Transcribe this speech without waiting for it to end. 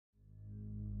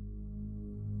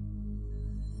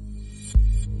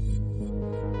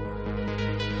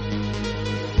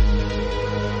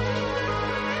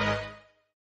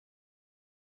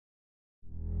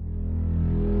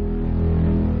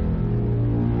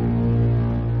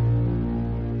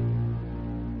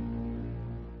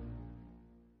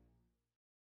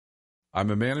I'm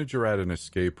a manager at an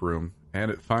escape room, and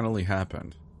it finally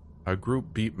happened. A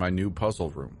group beat my new puzzle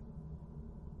room.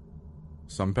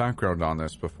 Some background on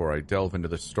this before I delve into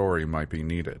the story might be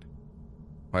needed.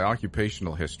 My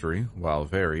occupational history, while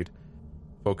varied,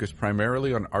 focused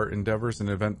primarily on art endeavors and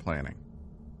event planning.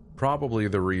 Probably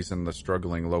the reason the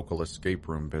struggling local escape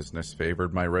room business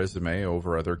favored my resume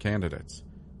over other candidates.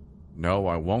 No,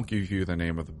 I won't give you the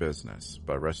name of the business,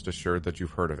 but rest assured that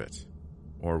you've heard of it,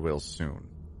 or will soon.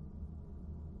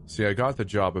 See, I got the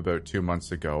job about 2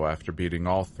 months ago after beating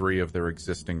all 3 of their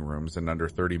existing rooms in under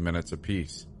 30 minutes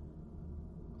apiece.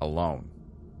 Alone.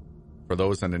 For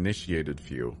those uninitiated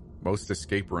few, most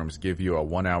escape rooms give you a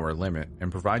 1-hour limit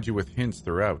and provide you with hints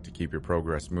throughout to keep your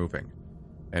progress moving,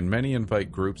 and many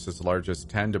invite groups as large as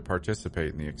 10 to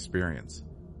participate in the experience.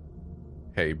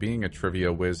 Hey, being a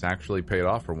trivia whiz actually paid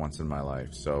off for once in my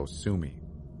life, so sue me.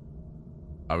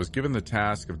 I was given the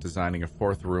task of designing a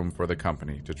 4th room for the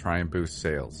company to try and boost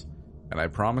sales, and I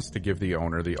promised to give the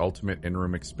owner the ultimate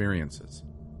in-room experiences.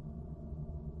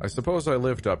 I suppose I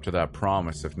lived up to that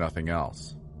promise, if nothing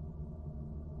else.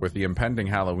 With the impending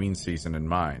Halloween season in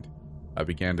mind, I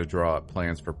began to draw up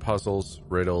plans for puzzles,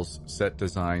 riddles, set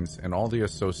designs, and all the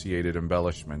associated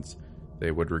embellishments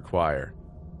they would require,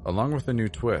 along with a new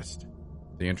twist,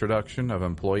 the introduction of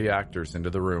employee actors into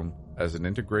the room as an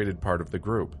integrated part of the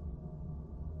group.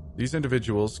 These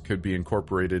individuals could be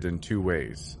incorporated in 2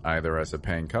 ways, either as a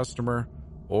paying customer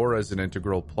or as an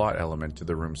integral plot element to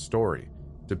the room's story,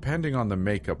 depending on the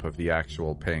makeup of the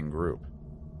actual paying group.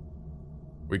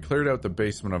 We cleared out the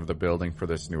basement of the building for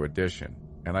this new addition,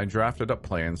 and I drafted up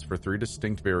plans for 3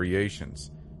 distinct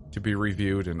variations to be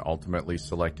reviewed and ultimately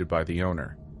selected by the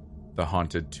owner: the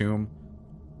Haunted Tomb,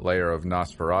 Lair of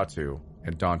Nosferatu,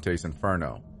 and Dante's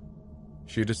Inferno.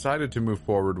 She decided to move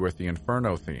forward with the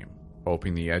Inferno theme,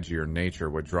 hoping the edgier nature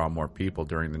would draw more people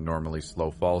during the normally slow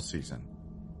fall season.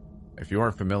 If you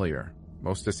aren't familiar,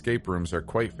 most escape rooms are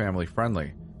quite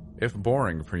family-friendly, if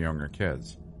boring for younger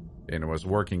kids, and it was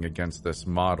working against this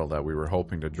model that we were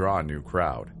hoping to draw a new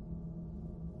crowd.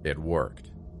 It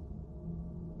worked.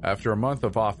 After a month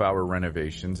of off-hour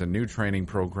renovations and new training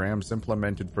programs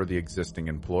implemented for the existing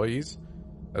employees,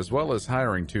 as well as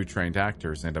hiring 2 trained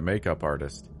actors and a makeup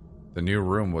artist, the new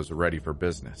room was ready for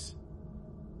business.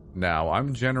 Now,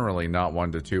 I'm generally not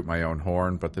one to toot my own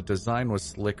horn, but the design was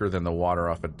slicker than the water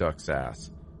off a duck's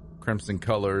ass. Crimson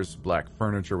colors, black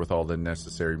furniture with all the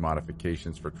necessary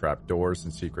modifications for trapdoors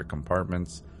and secret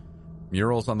compartments,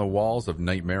 murals on the walls of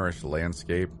nightmarish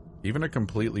landscape, even a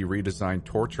completely redesigned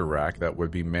torture rack that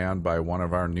would be manned by one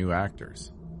of our new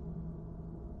actors.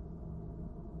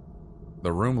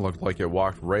 The room looked like it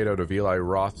walked right out of Eli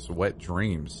Roth's Wet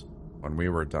Dreams when we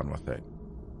were done with it.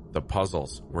 The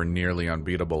puzzles were nearly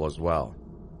unbeatable as well.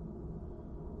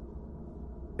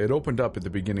 It opened up at the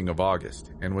beginning of August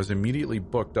and was immediately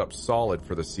booked up solid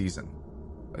for the season,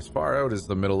 as far out as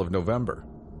the middle of November.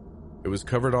 It was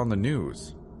covered on the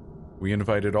news. We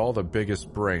invited all the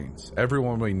biggest brains,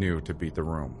 everyone we knew, to beat the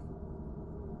room.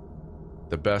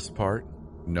 The best part?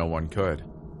 No one could.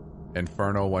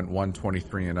 Inferno went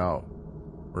 123-0,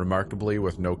 remarkably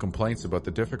with no complaints about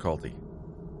the difficulty.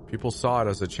 People saw it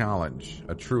as a challenge,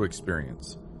 a true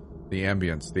experience. The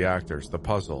ambience, the actors, the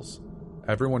puzzles.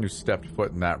 Everyone who stepped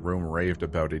foot in that room raved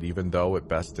about it, even though it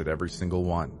bested every single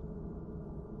one.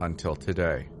 Until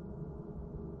today.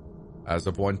 As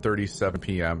of 1:37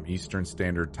 p.m. Eastern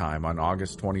Standard Time on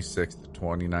August 26,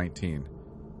 2019,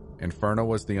 Inferno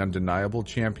was the undeniable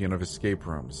champion of escape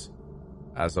rooms.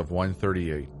 As of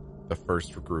 1:38, the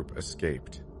first group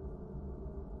escaped.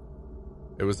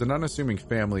 It was an unassuming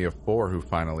family of 4 who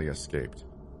finally escaped.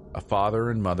 A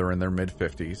father and mother in their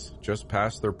mid-50s, just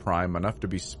past their prime enough to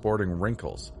be sporting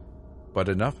wrinkles, but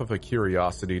enough of a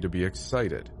curiosity to be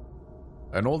excited.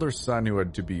 An older son who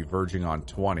had to be verging on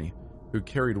 20, who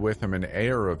carried with him an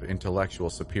air of intellectual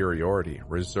superiority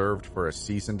reserved for a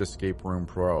seasoned escape room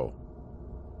pro.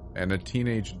 And a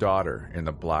teenage daughter in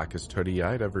the blackest hoodie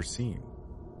I'd ever seen,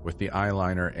 with the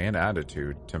eyeliner and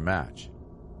attitude to match.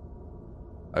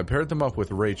 I paired them up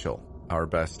with Rachel, our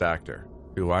best actor,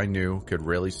 who I knew could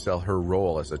really sell her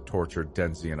role as a tortured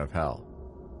Denzian of hell.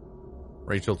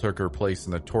 Rachel took her place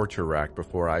in the torture rack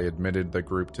before I admitted the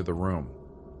group to the room.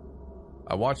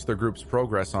 I watched the group's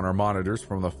progress on our monitors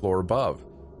from the floor above,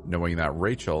 knowing that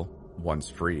Rachel, once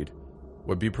freed,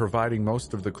 would be providing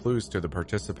most of the clues to the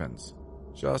participants,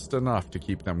 just enough to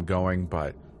keep them going,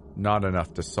 but not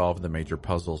enough to solve the major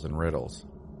puzzles and riddles.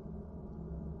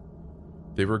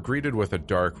 They were greeted with a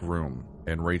dark room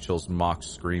and Rachel's mock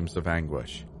screams of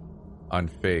anguish.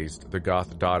 Unfazed, the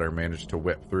goth daughter managed to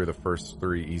whip through the first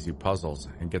 3 easy puzzles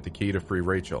and get the key to free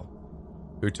Rachel.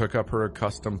 who took up her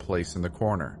accustomed place in the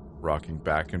corner, rocking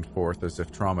back and forth as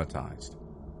if traumatized.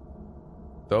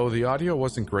 Though the audio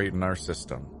wasn't great in our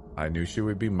system, I knew she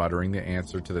would be muttering the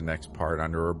answer to the next part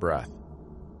under her breath.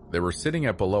 They were sitting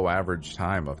at below average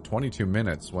time of 22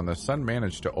 minutes when the son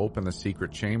managed to open the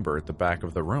secret chamber at the back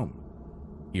of the room.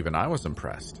 Even I was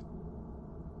impressed.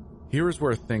 Here is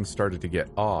where things started to get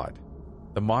odd.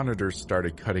 The monitors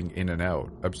started cutting in and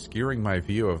out, obscuring my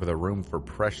view of the room for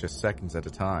precious seconds at a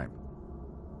time.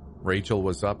 Rachel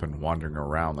was up and wandering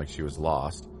around like she was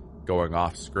lost, going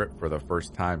off script for the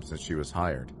first time since she was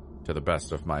hired, to the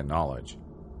best of my knowledge.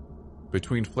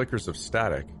 Between flickers of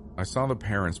static, I saw the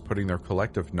parents putting their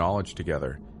collective knowledge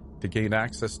together to gain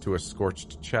access to a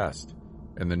scorched chest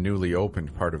in the newly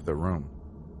opened part of the room.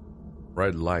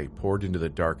 Red light poured into the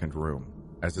darkened room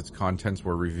as its contents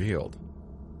were revealed.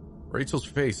 Rachel's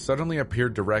face suddenly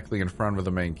appeared directly in front of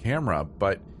the main camera,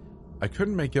 but I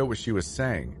couldn't make out what she was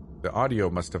saying. The audio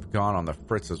must have gone on the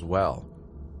fritz as well.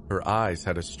 Her eyes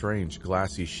had a strange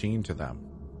glassy sheen to them.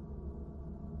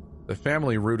 The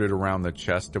family rooted around the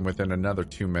chest, and within another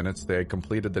 2 minutes they had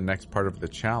completed the next part of the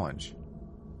challenge.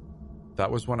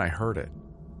 That was when I heard it.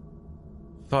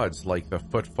 Thuds like the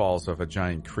footfalls of a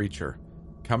giant creature,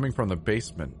 coming from the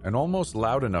basement and almost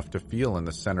loud enough to feel in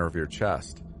the center of your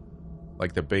chest,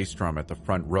 like the bass drum at the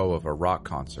front row of a rock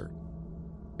concert.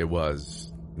 It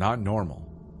was not normal,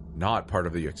 not part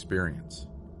of the experience.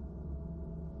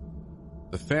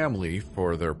 The family,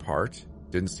 for their part,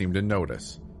 didn't seem to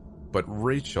notice, but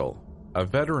Rachel, a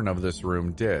veteran of this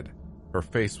room, did. Her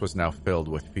face was now filled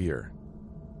with fear.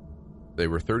 They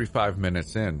were 35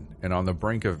 minutes in and on the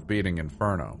brink of beating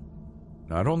Inferno.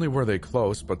 Not only were they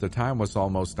close, but the time was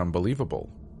almost unbelievable.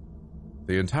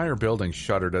 The entire building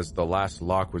shuddered as the last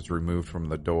lock was removed from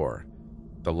the door.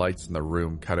 The lights in the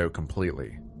room cut out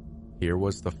completely. Here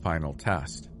was the final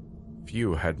test.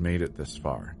 Few had made it this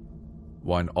far.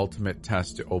 One ultimate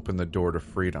test to open the door to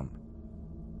freedom.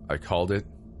 I called it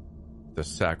the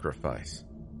sacrifice.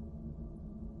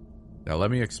 Now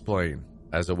let me explain,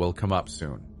 as it will come up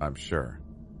soon, I'm sure.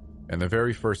 In the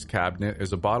very first cabinet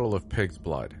is a bottle of pig's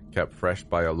blood, kept fresh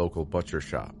by a local butcher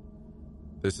shop.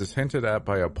 This is hinted at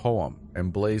by a poem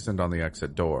emblazoned on the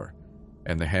exit door,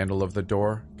 and the handle of the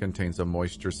door contains a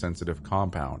moisture-sensitive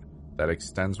compound that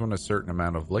extends when a certain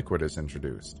amount of liquid is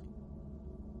introduced.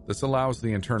 This allows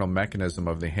the internal mechanism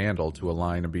of the handle to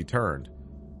align and be turned.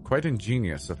 Quite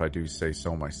ingenious, if I do say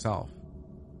so myself.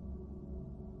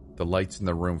 The lights in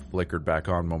the room flickered back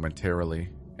on momentarily,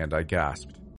 and I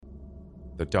gasped.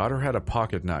 The daughter had a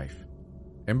pocket knife.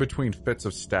 In between fits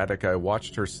of static, I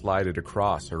watched her slide it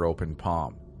across her open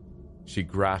palm. She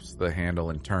grasped the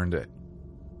handle and turned it.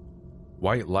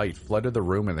 White light flooded the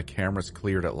room and the cameras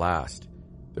cleared at last.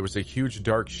 There was a huge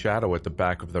dark shadow at the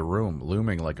back of the room,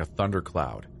 looming like a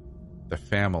thundercloud. The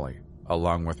family,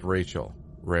 along with Rachel,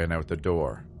 ran out the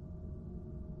door.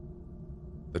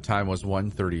 The time was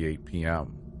 1:38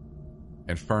 p.m.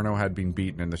 Inferno had been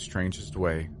beaten in the strangest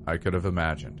way I could have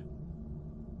imagined.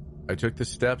 I took the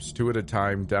steps 2 at a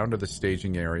time down to the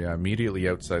staging area immediately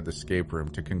outside the escape room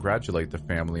to congratulate the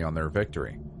family on their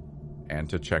victory, and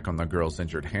to check on the girl's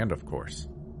injured hand, of course.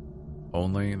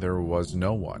 Only there was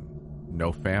no one,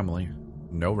 no family,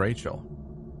 no Rachel.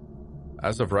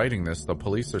 As of writing this, the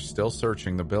police are still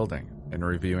searching the building and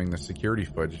reviewing the security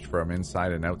footage from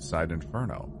inside and outside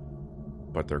Inferno.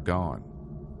 But they're gone.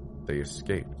 They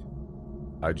escaped.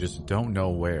 I just don't know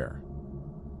where.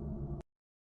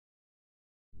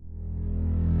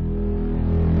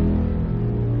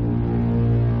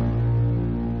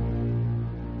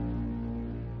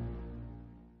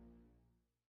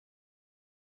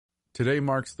 Today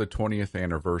marks the 20th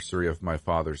anniversary of my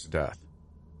father's death,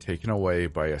 taken away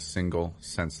by a single,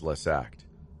 senseless act.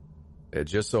 It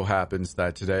just so happens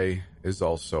that today is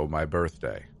also my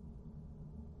birthday.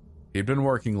 He'd been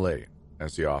working late,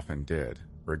 as he often did,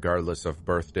 regardless of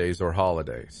birthdays or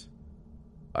holidays.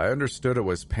 I understood it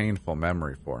was a painful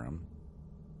memory for him.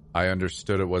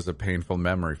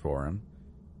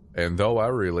 And though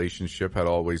our relationship had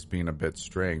always been a bit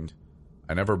strained,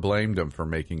 I never blamed him for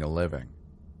making a living.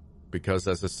 Because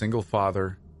as a single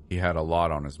father, he had a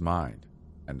lot on his mind,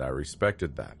 and I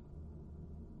respected that.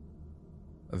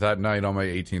 That night on my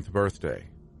 18th birthday,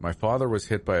 my father was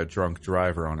hit by a drunk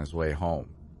driver on his way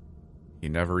home. He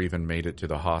never even made it to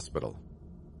the hospital.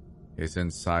 His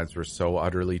insides were so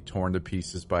utterly torn to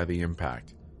pieces by the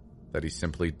impact that he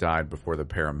simply died before the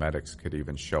paramedics could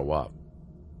even show up.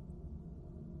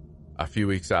 A few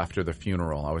weeks after the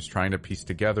funeral, I was trying to piece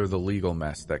together the legal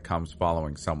mess that comes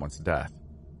following someone's death,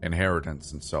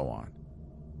 inheritance, and so on.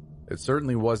 It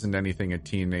certainly wasn't anything a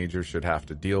teenager should have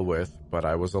to deal with, but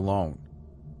I was alone.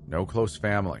 No close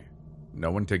family.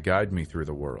 No one to guide me through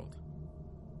the world.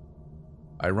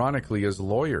 Ironically, his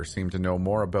lawyer seemed to know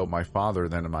more about my father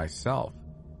than myself.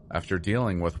 After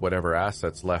dealing with whatever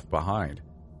assets left behind,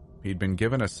 he'd been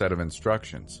given a set of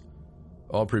instructions,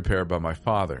 all prepared by my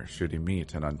father should he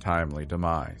meet an untimely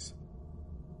demise.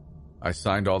 I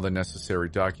signed all the necessary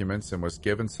documents and was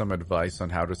given some advice on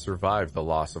how to survive the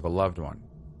loss of a loved one.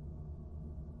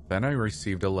 Then I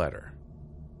received a letter.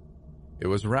 It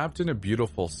was wrapped in a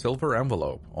beautiful silver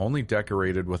envelope, only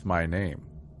decorated with my name.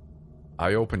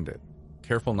 I opened it,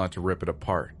 careful not to rip it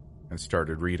apart, and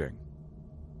started reading.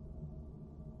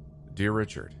 Dear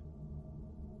Richard,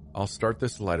 I'll start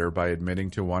this letter by admitting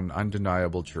to one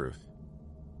undeniable truth.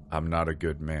 I'm not a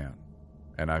good man,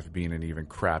 and I've been an even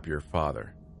crappier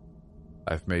father.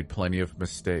 I've made plenty of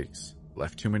mistakes,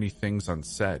 left too many things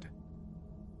unsaid.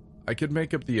 I could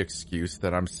make up the excuse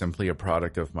that I'm simply a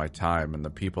product of my time and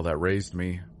the people that raised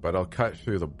me, but I'll cut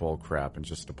through the bullcrap and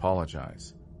just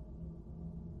apologize.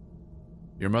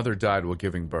 Your mother died while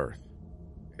giving birth.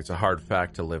 It's a hard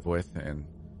fact to live with, and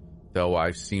though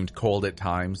I've seemed cold at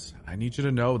times, I need you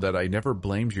to know that I never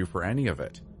blamed you for any of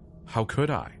it. How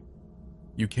could I?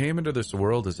 You came into this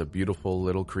world as a beautiful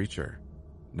little creature,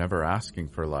 never asking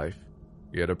for life,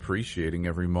 yet appreciating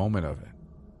every moment of it.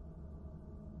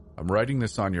 I'm writing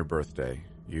this on your birthday.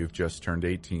 You've just turned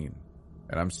 18,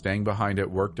 and I'm staying behind at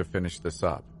work to finish this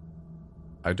up.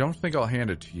 I don't think I'll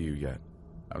hand it to you yet.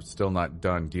 I'm still not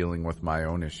done dealing with my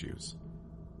own issues.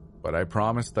 But I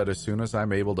promise that as soon as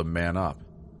I'm able to man up,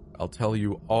 I'll tell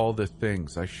you all the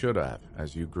things I should have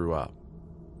as you grew up.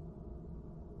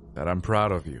 That I'm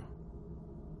proud of you.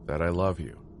 That I love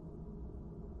you.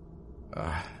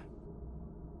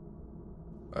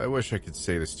 I wish I could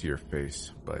say this to your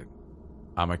face, but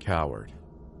I'm a coward.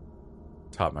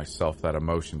 Taught myself that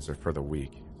emotions are for the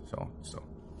weak.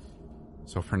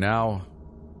 So for now,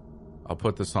 I'll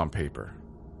put this on paper.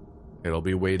 It'll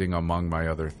be waiting among my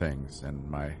other things and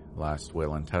my last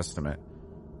will and testament,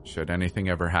 should anything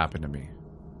ever happen to me.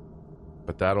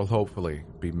 But that'll hopefully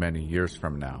be many years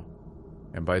from now,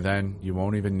 and by then you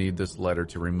won't even need this letter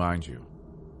to remind you.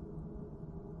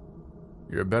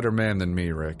 You're a better man than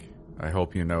me, Rick. I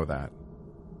hope you know that.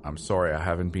 I'm sorry I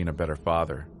haven't been a better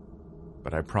father,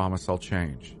 but I promise I'll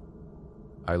change.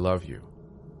 I love you.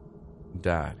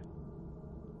 Dad.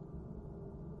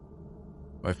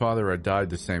 My father had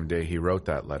died the same day he wrote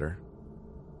that letter.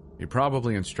 He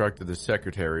probably instructed the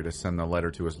secretary to send the letter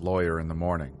to his lawyer in the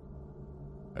morning.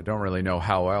 I don't really know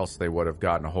how else they would have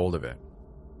gotten a hold of it.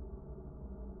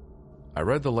 I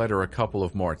read the letter a couple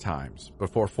of more times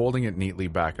before folding it neatly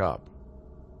back up.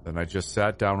 Then I just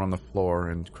sat down on the floor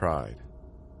and cried.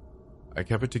 I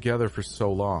kept it together for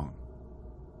so long.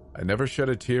 I never shed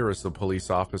a tear as the police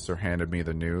officer handed me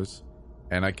the news,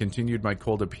 and I continued my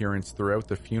cold appearance throughout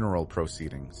the funeral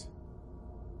proceedings.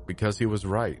 Because he was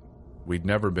right, we'd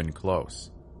never been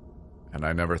close, and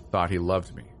I never thought he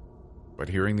loved me. But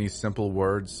hearing these simple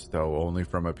words, though only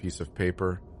from a piece of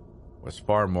paper, was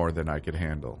far more than I could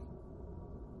handle.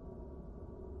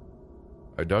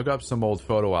 I dug up some old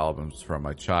photo albums from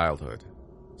my childhood,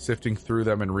 sifting through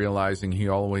them and realizing he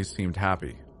always seemed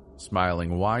happy,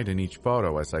 smiling wide in each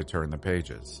photo as I turned the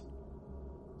pages.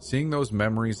 Seeing those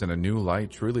memories in a new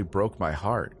light truly broke my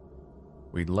heart.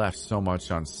 We'd left so much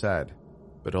unsaid,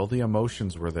 but all the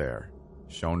emotions were there,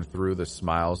 shown through the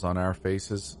smiles on our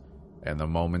faces and the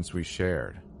moments we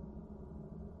shared.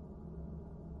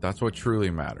 That's what truly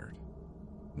mattered.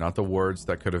 Not the words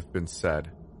that could have been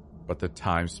said, but the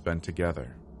time spent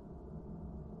together.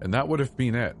 And that would have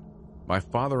been it. My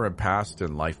father had passed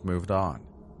and life moved on.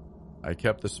 I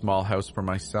kept the small house for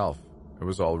myself. It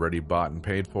was already bought and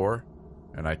paid for,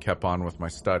 and I kept on with my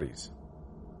studies.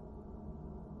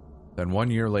 Then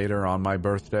 1 year later, on my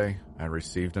birthday, I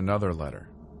received another letter.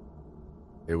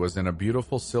 It was in a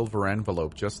beautiful silver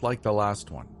envelope just like the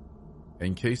last one,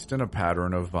 encased in a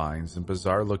pattern of vines and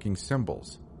bizarre-looking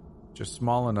symbols, just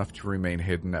small enough to remain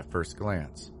hidden at first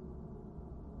glance.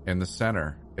 In the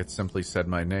center, it simply said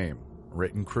my name,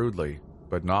 written crudely,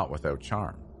 but not without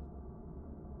charm.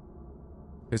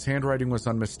 His handwriting was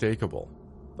unmistakable.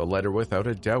 The letter without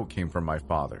a doubt came from my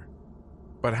father.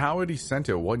 But how had he sent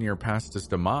it 1 year past his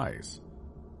demise?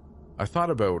 I thought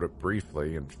about it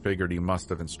briefly and figured he must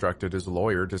have instructed his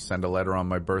lawyer to send a letter on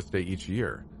my birthday each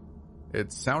year.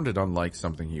 It sounded unlike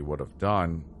something he would have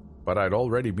done, but I'd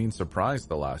already been surprised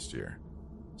the last year,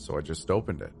 so I just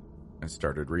opened it and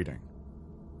started reading.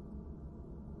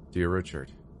 Dear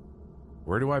Richard,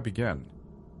 where do I begin?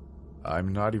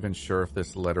 I'm not even sure if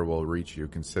this letter will reach you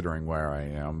considering where I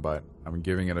am, but I'm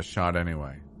giving it a shot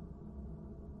anyway.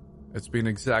 It's been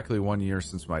exactly 1 year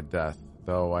since my death,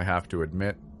 though I have to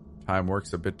admit, Time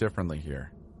works a bit differently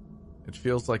here. It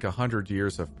feels like 100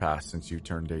 years have passed since you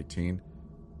turned 18,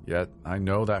 yet I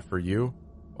know that for you,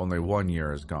 only 1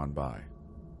 year has gone by.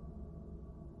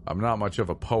 I'm not much of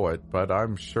a poet, but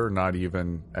I'm sure not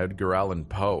even Edgar Allan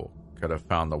Poe could have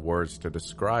found the words to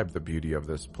describe the beauty of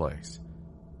this place.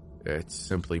 It's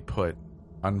simply put,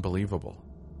 unbelievable.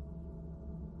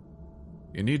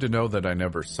 You need to know that I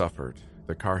never suffered.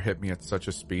 The car hit me at such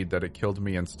a speed that it killed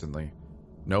me instantly.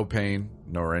 No pain,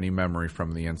 nor any memory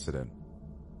from the incident.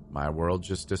 My world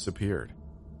just disappeared.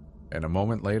 And a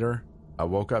moment later, I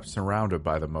woke up surrounded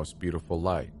by the most beautiful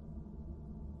light.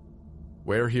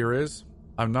 Where here is,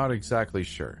 I'm not exactly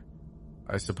sure.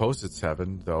 I suppose it's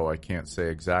heaven, though I can't say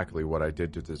exactly what I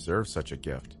did to deserve such a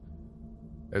gift.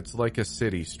 It's like a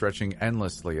city stretching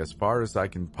endlessly as far as I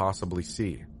can possibly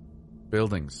see.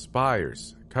 Buildings,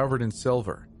 spires, covered in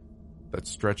silver, that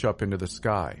stretch up into the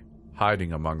sky,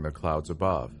 hiding among the clouds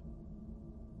above.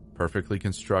 Perfectly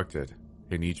constructed,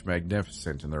 and each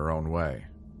magnificent in their own way.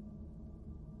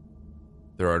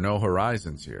 There are no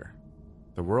horizons here.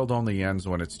 The world only ends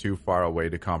when it's too far away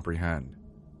to comprehend.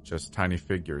 Just tiny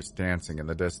figures dancing in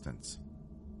the distance.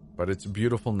 But it's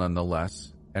beautiful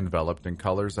nonetheless, enveloped in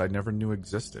colors I never knew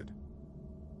existed.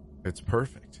 It's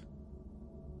perfect.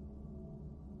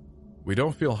 We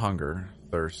don't feel hunger,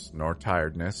 thirst, nor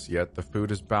tiredness, yet the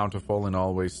food is bountiful and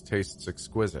always tastes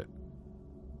exquisite.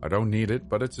 I don't need it,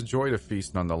 but it's a joy to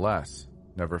feast nonetheless,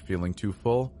 never feeling too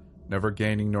full, never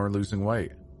gaining nor losing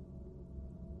weight.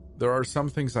 There are some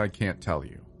things I can't tell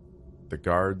you. The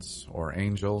guards, or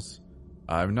angels,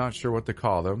 I'm not sure what to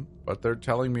call them, but they're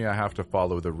telling me I have to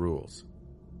follow the rules.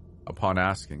 Upon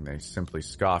asking, they simply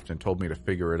scoffed and told me to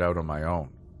figure it out on my own.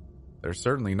 They're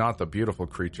certainly not the beautiful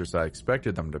creatures I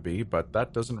expected them to be, but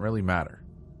that doesn't really matter.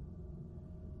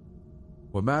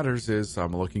 What matters is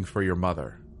I'm looking for your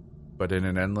mother, but in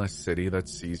an endless city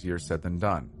that's easier said than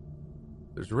done.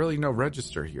 There's really no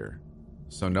register here,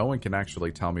 so no one can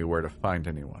actually tell me where to find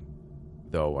anyone.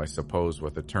 Though I suppose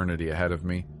with eternity ahead of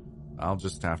me, I'll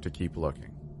just have to keep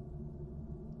looking.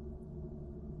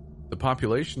 The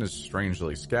population is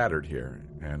strangely scattered here,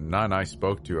 and none I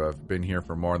spoke to have been here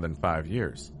for more than 5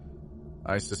 years.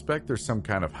 I suspect there's some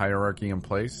kind of hierarchy in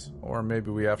place, or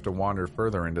maybe we have to wander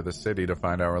further into the city to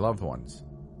find our loved ones.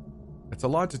 It's a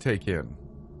lot to take in,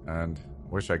 and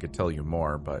wish I could tell you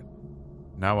more, but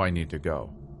now I need to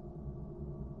go.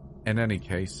 In any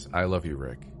case, I love you,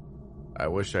 Rick. I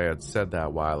wish I had said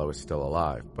that while I was still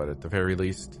alive, but at the very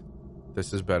least,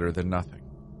 this is better than nothing.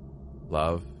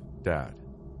 Love, Dad.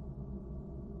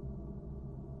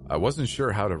 I wasn't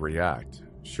sure how to react.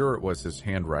 Sure, it was his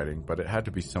handwriting, but it had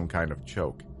to be some kind of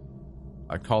joke.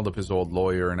 I called up his old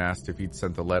lawyer and asked if he'd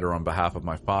sent the letter on behalf of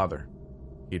my father.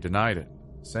 He denied it,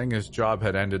 saying his job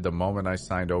had ended the moment I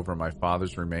signed over my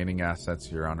father's remaining assets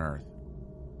here on Earth.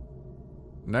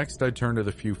 Next, I turned to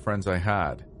the few friends I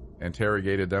had,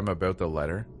 interrogated them about the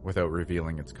letter without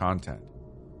revealing its content.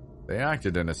 They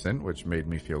acted innocent, which made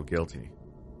me feel guilty.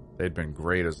 They'd been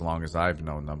great as long as I've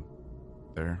known them.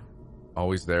 They're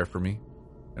always there for me,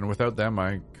 and without them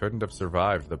I couldn't have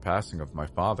survived the passing of my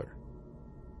father.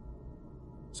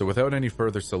 So without any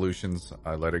further solutions,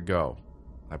 I let it go.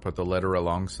 I put the letter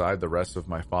alongside the rest of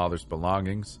my father's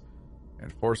belongings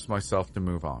and forced myself to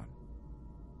move on.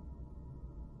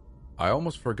 I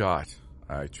almost forgot.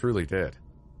 I truly did.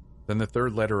 Then the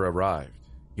third letter arrived,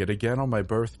 yet again on my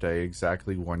birthday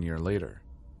exactly 1 year later.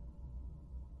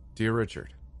 Dear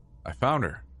Richard, I found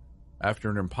her. After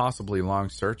an impossibly long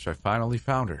search, I finally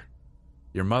found her.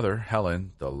 Your mother,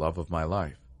 Helen, the love of my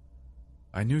life.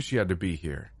 I knew she had to be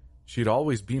here. She'd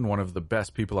always been one of the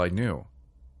best people I knew.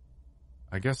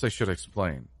 I guess I should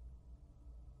explain.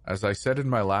 As I said in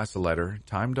my last letter,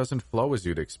 time doesn't flow as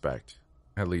you'd expect.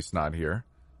 At least not here.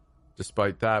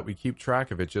 Despite that, we keep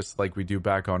track of it just like we do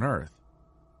back on Earth.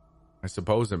 I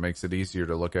suppose it makes it easier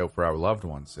to look out for our loved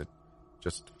ones. It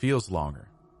just feels longer.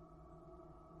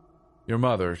 Your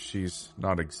mother, she's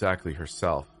not exactly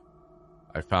herself.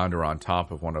 I found her on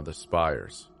top of one of the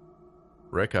spires.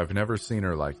 Rick, I've never seen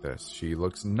her like this. She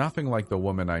looks nothing like the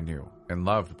woman I knew and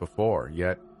loved before,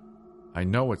 yet I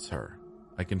know it's her.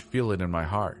 I can feel it in my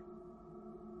heart.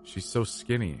 She's so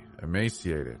skinny,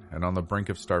 emaciated, and on the brink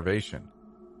of starvation.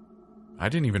 I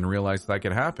didn't even realize that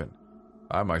could happen.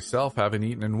 I myself haven't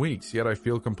eaten in weeks, yet I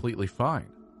feel completely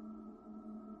fine.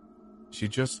 She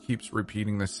just keeps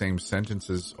repeating the same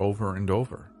sentences over and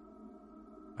over.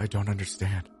 I don't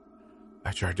understand.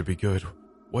 I tried to be good.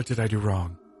 What did I do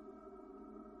wrong?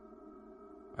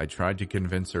 I tried to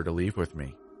convince her to leave with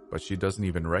me, but she doesn't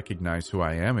even recognize who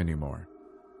I am anymore.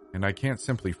 And I can't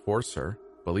simply force her.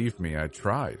 Believe me, I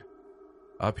tried.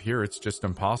 Up here, it's just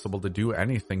impossible to do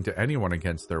anything to anyone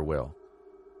against their will.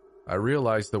 I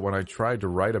realized that when I tried to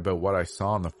write about what I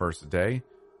saw on the first day,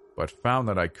 but found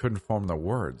that I couldn't form the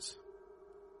words.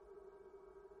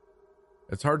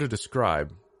 It's hard to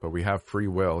describe, but we have free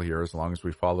will here as long as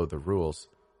we follow the rules.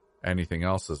 Anything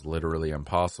else is literally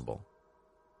impossible.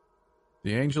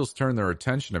 The angels turned their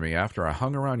attention to me after I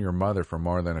hung around your mother for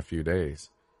more than a few days.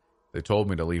 They told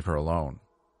me to leave her alone.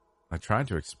 I tried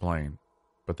to explain,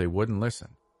 but they wouldn't listen.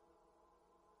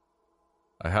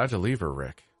 I had to leave her,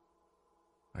 Rick.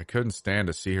 I couldn't stand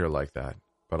to see her like that,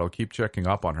 but I'll keep checking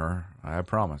up on her, I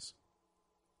promise.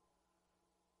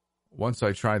 Once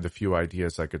I tried the few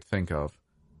ideas I could think of.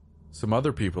 Some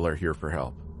other people are here for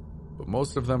help, but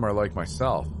most of them are like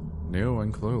myself, new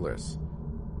and clueless.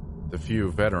 The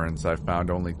few veterans I've found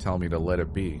only tell me to let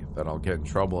it be, that I'll get in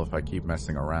trouble if I keep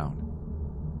messing around.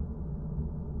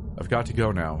 I've got to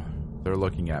go now. They're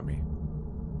looking at me.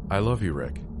 I love you,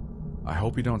 Rick. I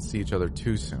hope we don't see each other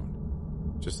too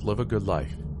soon. Just live a good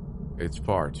life. It's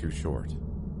far too short.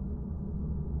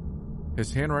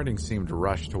 His handwriting seemed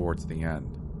rushed towards the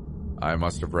end. I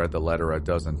must have read the letter a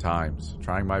dozen times,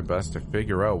 trying my best to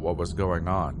figure out what was going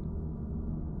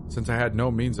on. Since I had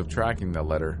no means of tracking the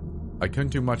letter, I couldn't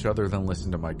do much other than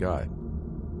listen to my gut.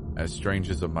 As strange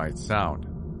as it might sound,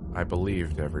 I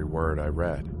believed every word I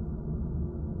read.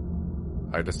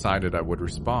 I decided I would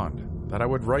respond, that I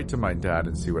would write to my dad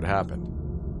and see what happened.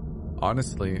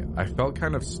 Honestly, I felt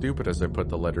kind of stupid as I put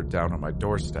the letter down on my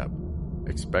doorstep,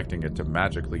 expecting it to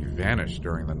magically vanish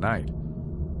during the night.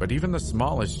 But even the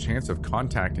smallest chance of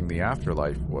contacting the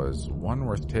afterlife was one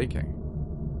worth taking.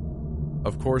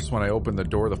 Of course, when I opened the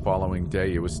door the following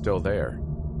day, it was still there,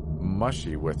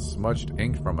 mushy with smudged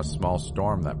ink from a small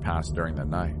storm that passed during the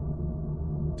night.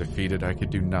 Defeated, I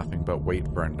could do nothing but wait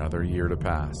for another year to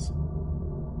pass.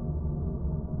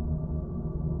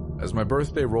 As my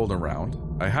birthday rolled around,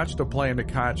 I hatched a plan to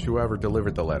catch whoever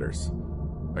delivered the letters.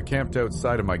 I camped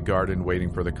outside of my garden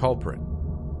waiting for the culprit.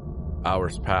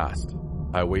 Hours passed.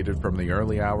 I waited from the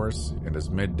early hours, and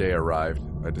as midday arrived,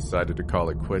 I decided to call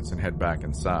it quits and head back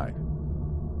inside.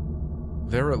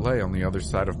 There it lay on the other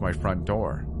side of my front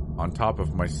door, on top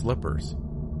of my slippers,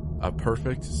 a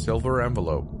perfect silver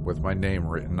envelope with my name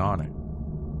written on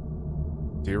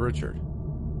it. Dear Richard,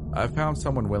 I've found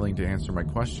someone willing to answer my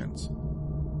questions.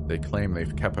 They claim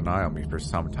they've kept an eye on me for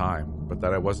some time, but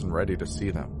that I wasn't ready to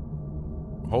see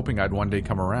them, hoping I'd one day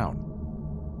come around.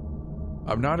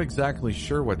 I'm not exactly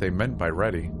sure what they meant by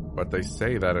ready, but they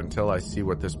say that until I see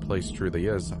what this place truly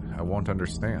is, I won't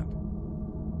understand.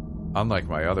 Unlike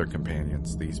my other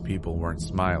companions, these people weren't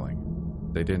smiling.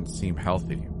 They didn't seem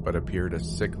healthy, but appeared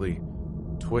as sickly,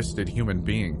 twisted human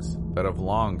beings that have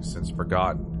long since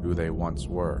forgotten who they once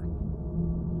were.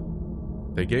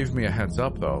 They gave me a heads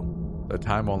up, though, that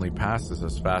time only passes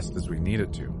as fast as we need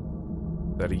it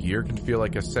to. That a year can feel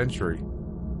like a century,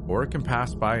 or it can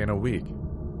pass by in a week,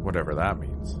 whatever that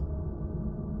means.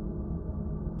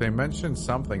 They mentioned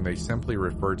something they simply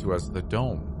refer to as the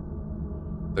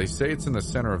Dome. They say it's in the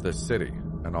center of this city,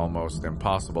 an almost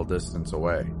impossible distance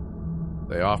away.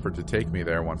 They offered to take me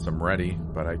there once I'm ready,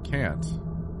 but I can't.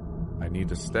 I need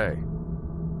to stay.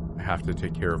 I have to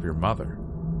take care of your mother.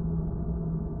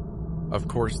 Of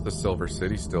course, the Silver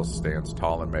City still stands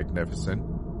tall and magnificent,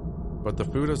 but the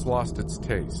food has lost its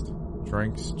taste.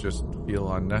 Drinks just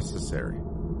feel unnecessary.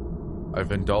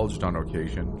 I've indulged on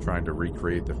occasion, trying to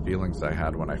recreate the feelings I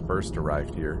had when I first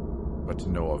arrived here, but to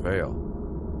no avail.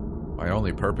 My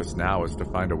only purpose now is to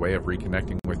find a way of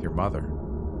reconnecting with your mother.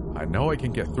 I know I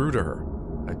can get through to her.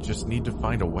 I just need to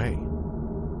find a way.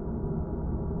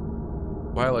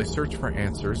 While I search for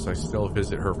answers, I still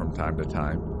visit her from time to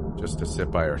time, just to sit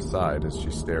by her side as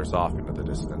she stares off into the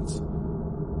distance.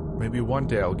 Maybe one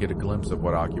day I'll get a glimpse of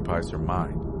what occupies her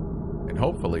mind, and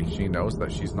hopefully she knows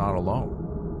that she's not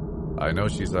alone. I know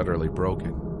she's utterly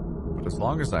broken, but as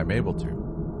long as I'm able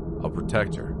to, I'll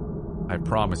protect her. I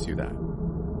promise you that.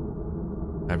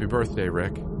 Happy birthday,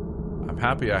 Rick. I'm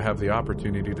happy I have the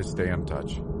opportunity to stay in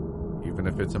touch, even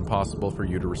if it's impossible for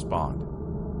you to respond.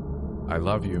 I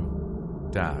love you,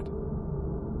 Dad.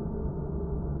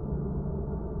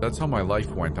 That's how my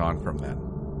life went on from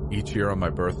then. Each year on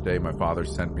my birthday, my father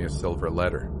sent me a silver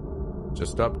letter.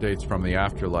 Just updates from the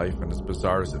afterlife, and as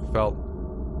bizarre as it felt,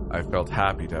 I felt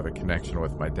happy to have a connection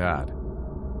with my dad,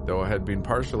 though I had been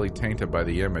partially tainted by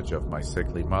the image of my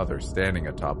sickly mother standing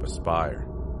atop a spire.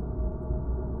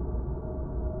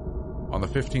 On the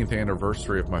 15th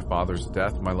anniversary of my father's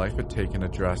death, my life had taken a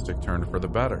drastic turn for the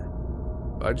better.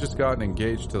 I'd just gotten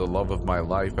engaged to the love of my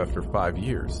life after 5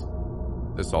 years.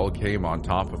 This all came on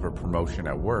top of a promotion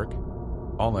at work.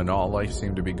 All in all, life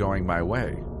seemed to be going my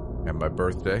way. and my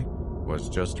birthday was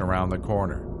just around the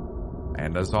corner.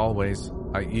 And as always,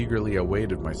 I eagerly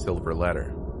awaited my silver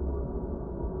letter.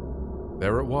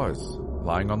 There it was,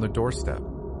 lying on the doorstep,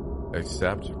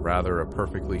 except rather a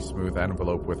perfectly smooth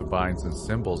envelope with vines and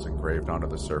symbols engraved onto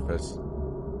the surface.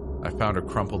 I found a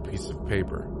crumpled piece of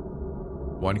paper,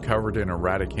 one covered in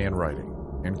erratic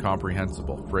handwriting,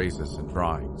 incomprehensible phrases and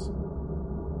drawings.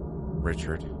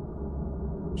 Richard.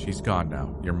 She's gone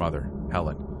now, your mother,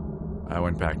 Helen. I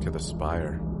went back to the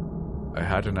spire. I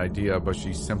had an idea, but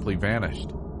she simply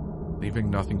vanished, leaving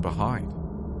nothing behind.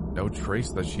 No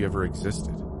trace that she ever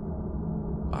existed.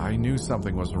 I knew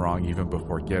something was wrong even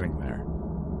before getting there.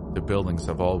 The buildings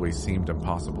have always seemed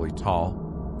impossibly tall,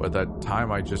 but that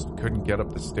time I just couldn't get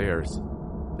up the stairs.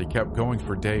 They kept going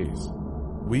for days,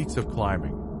 weeks of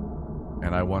climbing,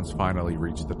 and I once finally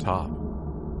reached the top.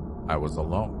 I was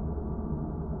alone.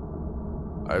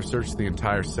 I've searched the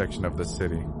entire section of the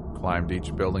city, climbed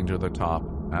each building to the top,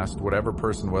 asked whatever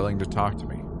person willing to talk to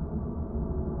me.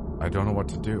 I don't know what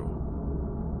to do.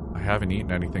 I haven't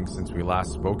eaten anything since we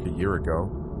last spoke a year ago,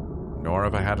 nor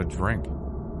have I had a drink.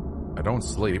 I don't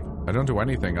sleep. I don't do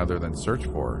anything other than search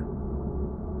for her.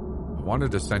 I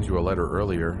wanted to send you a letter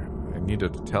earlier. I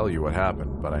needed to tell you what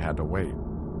happened, but I had to wait.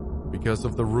 Because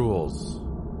of the rules.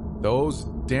 Those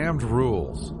damned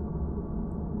rules.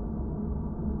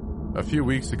 A few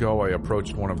weeks ago, I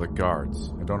approached one of the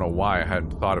guards. I don't know why I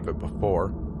hadn't thought of it before,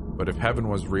 but if heaven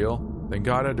was real, then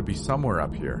God had to be somewhere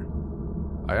up here.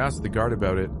 I asked the guard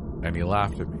about it, and he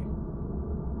laughed at me.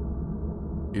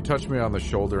 He touched me on the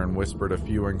shoulder and whispered a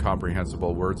few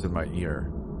incomprehensible words in my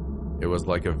ear. It was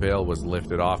like a veil was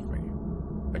lifted off me.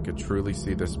 I could truly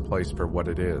see this place for what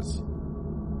it is.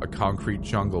 A concrete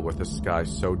jungle with a sky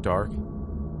so dark,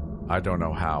 I don't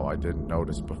know how I didn't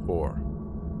notice before.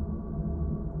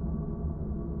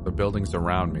 The buildings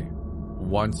around me,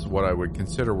 once what I would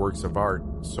consider works of art,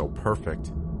 so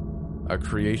perfect, a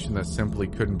creation that simply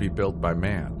couldn't be built by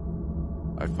man.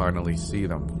 I finally see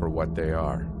them for what they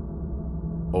are.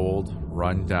 Old,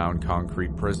 run-down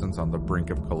concrete prisons on the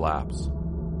brink of collapse.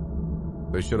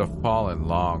 They should have fallen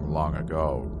long, long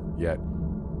ago, yet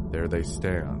there they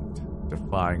stand,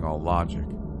 defying all logic.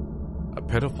 A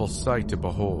pitiful sight to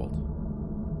behold.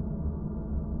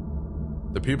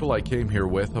 The people I came here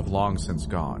with have long since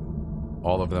gone.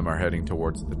 All of them are heading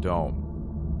towards the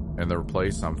dome. In their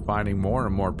place, I'm finding more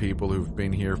and more people who've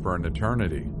been here for an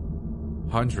eternity.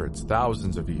 Hundreds,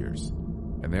 thousands of years.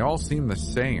 And they all seem the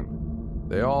same.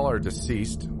 They all are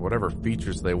deceased, whatever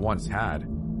features they once had.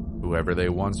 Whoever they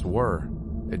once were,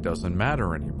 it doesn't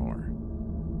matter anymore.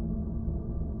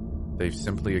 They've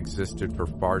simply existed for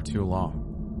far too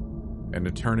long. An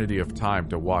eternity of time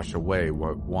to wash away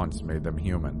what once made them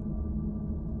human.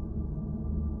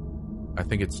 I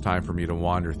think it's time for me to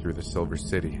wander through the Silver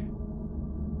City.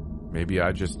 Maybe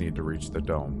I just need to reach the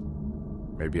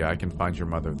dome. Maybe I can find your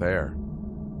mother there.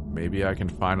 Maybe I can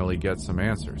finally get some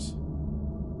answers.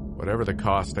 Whatever the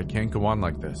cost, I can't go on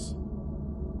like this.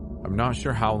 I'm not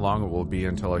sure how long it will be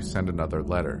until I send another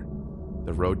letter.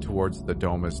 The road towards the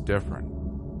dome is different,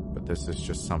 but this is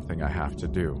just something I have to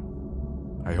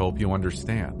do. I hope you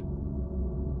understand.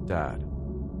 Dad.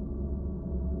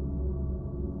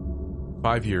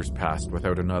 5 years passed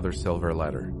without another silver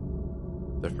letter.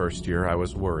 The first year I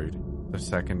was worried, the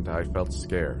second I felt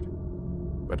scared.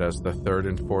 But as the third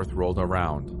and fourth rolled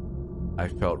around, I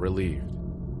felt relieved.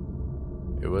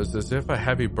 It was as if a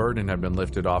heavy burden had been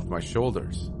lifted off my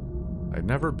shoulders. I'd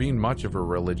never been much of a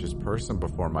religious person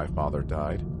before my father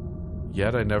died,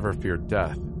 yet I never feared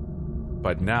death.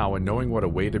 But now, in knowing what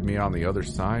awaited me on the other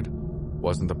side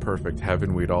wasn't the perfect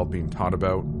heaven we'd all been taught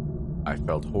about, I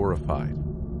felt horrified.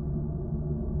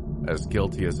 As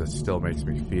guilty as it still makes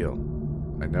me feel,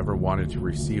 I never wanted to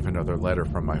receive another letter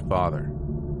from my father.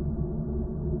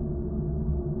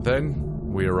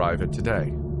 Then we arrive at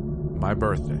today, my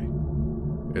birthday.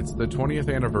 It's the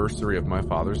 20th anniversary of my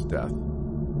father's death.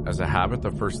 As a habit,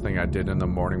 the first thing I did in the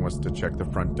morning was to check the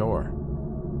front door.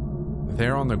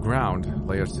 There on the ground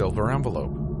lay a silver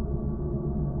envelope.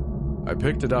 I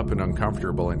picked it up in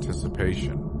uncomfortable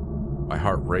anticipation. My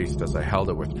heart raced as I held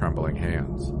it with trembling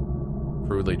hands.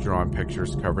 Crudely drawn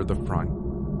pictures covered the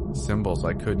front, symbols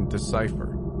I couldn't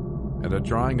decipher, and a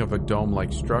drawing of a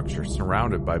dome-like structure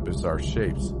surrounded by bizarre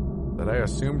shapes that I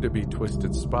assumed to be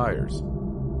twisted spires.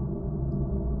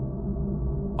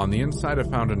 On the inside, I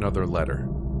found another letter.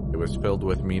 It was filled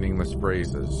with meaningless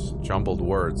phrases, jumbled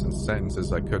words, and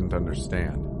sentences I couldn't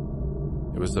understand.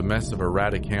 It was a mess of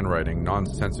erratic handwriting,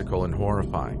 nonsensical and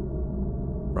horrifying.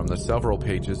 From the several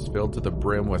pages filled to the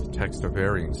brim with text of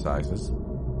varying sizes,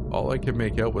 all I could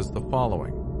make out was the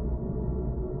following.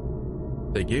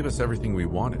 They gave us everything we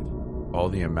wanted, all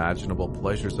the imaginable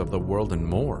pleasures of the world and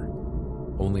more,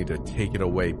 only to take it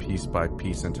away piece by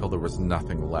piece until there was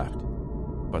nothing left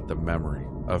but the memory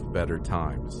of better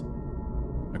times.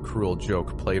 A cruel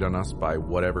joke played on us by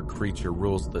whatever creature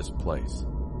rules this place.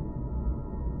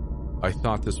 I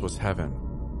thought this was heaven,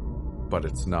 but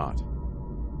it's not.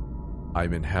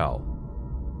 I'm in hell.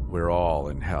 We're all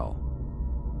in hell.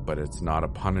 But it's not a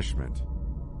punishment.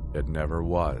 It never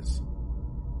was.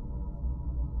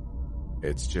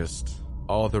 It's just,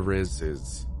 all there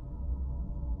is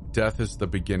death is the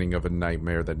beginning of a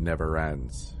nightmare that never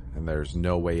ends, and there's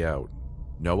no way out,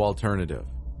 no alternative.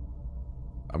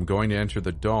 I'm going to enter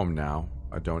the dome now.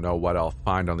 I don't know what I'll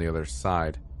find on the other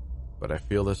side, but I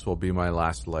feel this will be my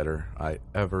last letter I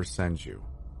ever send you.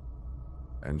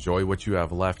 Enjoy what you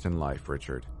have left in life,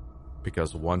 Richard,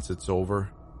 because once it's over,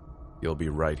 you'll be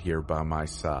right here by my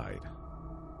side.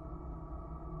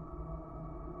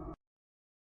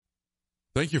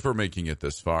 Thank you for making it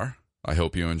this far. I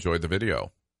hope you enjoyed the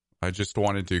video. I just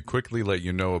wanted to quickly let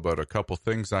you know about a couple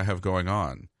things I have going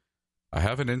on. I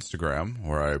have an Instagram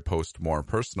where I post more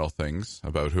personal things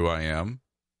about who I am.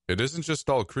 It isn't just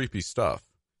all creepy stuff.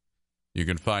 You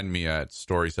can find me at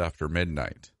Stories After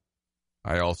Midnight.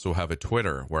 I also have a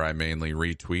Twitter where I mainly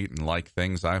retweet and like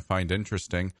things I find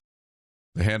interesting.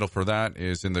 The handle for that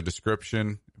is in the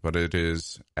description, but it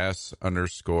is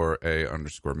S_A_midnight.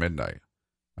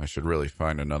 I should really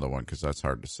find another one because that's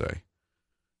hard to say.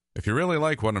 If you really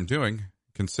like what I'm doing,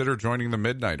 consider joining the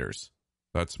Midnighters.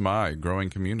 That's my growing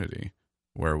community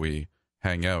where we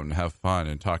hang out and have fun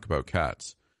and talk about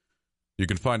cats. You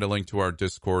can find a link to our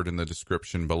Discord in the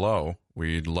description below.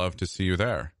 We'd love to see you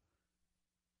there.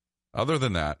 Other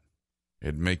than that,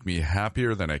 it'd make me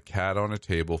happier than a cat on a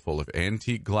table full of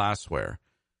antique glassware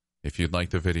if you'd like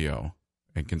the video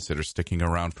and consider sticking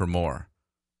around for more.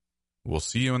 We'll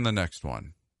see you in the next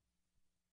one.